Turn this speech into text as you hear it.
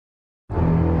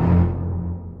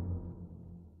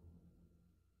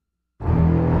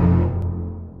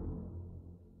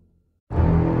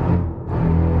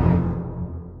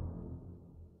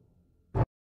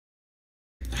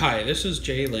Hi, this is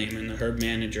Jay Lehman, the herd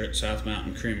manager at South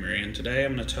Mountain Creamery, and today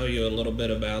I'm going to tell you a little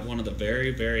bit about one of the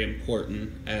very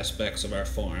important aspects of our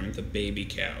farm, the baby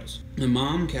cows. The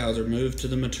mom cows are moved to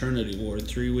the maternity ward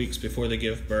 3 weeks before they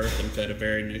give birth and fed a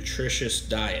very nutritious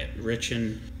diet, rich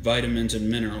in vitamins and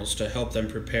minerals to help them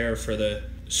prepare for the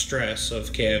stress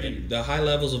of calving. The high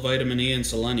levels of vitamin E and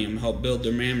selenium help build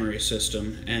their mammary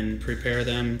system and prepare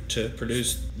them to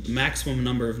produce the maximum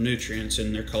number of nutrients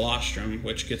in their colostrum,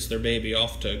 which gets their baby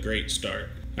off to a great start.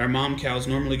 Our mom cows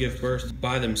normally give birth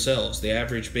by themselves. The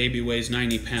average baby weighs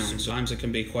 90 pounds. Sometimes it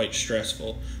can be quite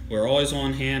stressful. We're always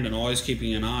on hand and always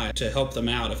keeping an eye to help them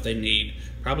out if they need.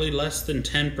 Probably less than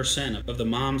 10% of the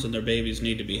moms and their babies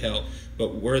need to be helped,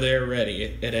 but we're there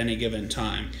ready at any given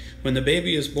time. When the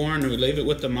baby is born, we leave it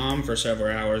with the mom for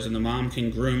several hours, and the mom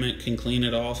can groom it, can clean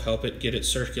it off, help it get its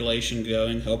circulation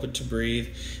going, help it to breathe,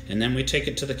 and then we take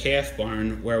it to the calf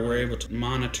barn where we're able to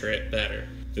monitor it better.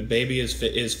 The baby is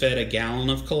fed a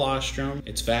gallon of colostrum,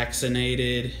 it's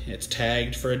vaccinated, it's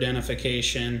tagged for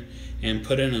identification, and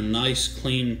put in a nice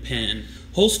clean pen.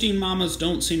 Holstein mamas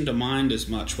don't seem to mind as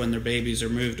much when their babies are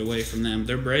moved away from them.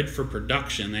 They're bred for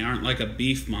production. They aren't like a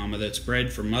beef mama that's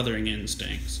bred for mothering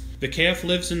instincts. The calf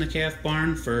lives in the calf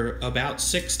barn for about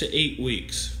 6 to 8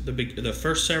 weeks. The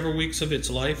first several weeks of its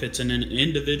life, it's in an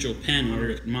individual pen where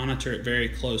we monitor it very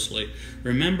closely.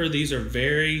 Remember, these are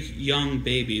very young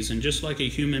babies, and just like a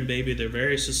human baby, they're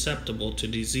very susceptible to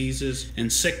diseases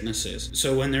and sicknesses.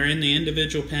 So when they're in the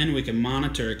individual pen, we can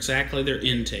monitor exactly their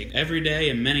intake. Every day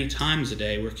and many times a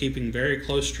day, we're keeping very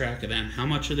close track of them. How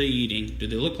much are they eating? Do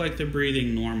they look like they're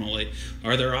breathing normally?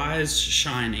 Are their eyes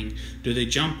shining? Do they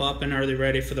jump up and are they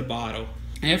ready for the bottle?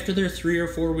 After they're 3 or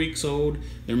 4 weeks old,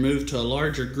 they're moved to a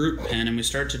larger group pen and we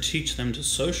start to teach them to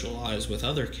socialize with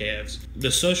other calves. The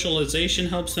socialization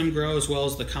helps them grow as well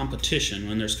as the competition.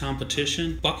 When there's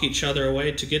competition, buck each other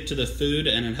away to get to the food,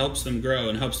 and it helps them grow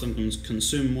and helps them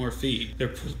consume more feed. They're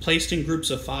placed in groups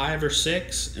of 5 or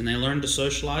 6 and they learn to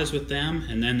socialize with them,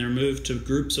 and then they're moved to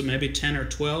groups of maybe 10 or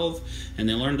 12 and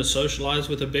they learn to socialize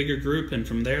with a bigger group, and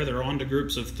from there they're on to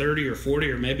groups of 30 or 40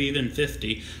 or maybe even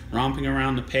 50 romping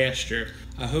around the pasture.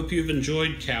 I hope you've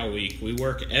enjoyed Cow Week. We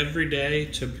work every day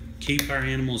to keep our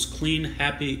animals clean,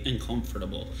 happy, and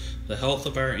comfortable. The health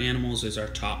of our animals is our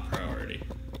top priority.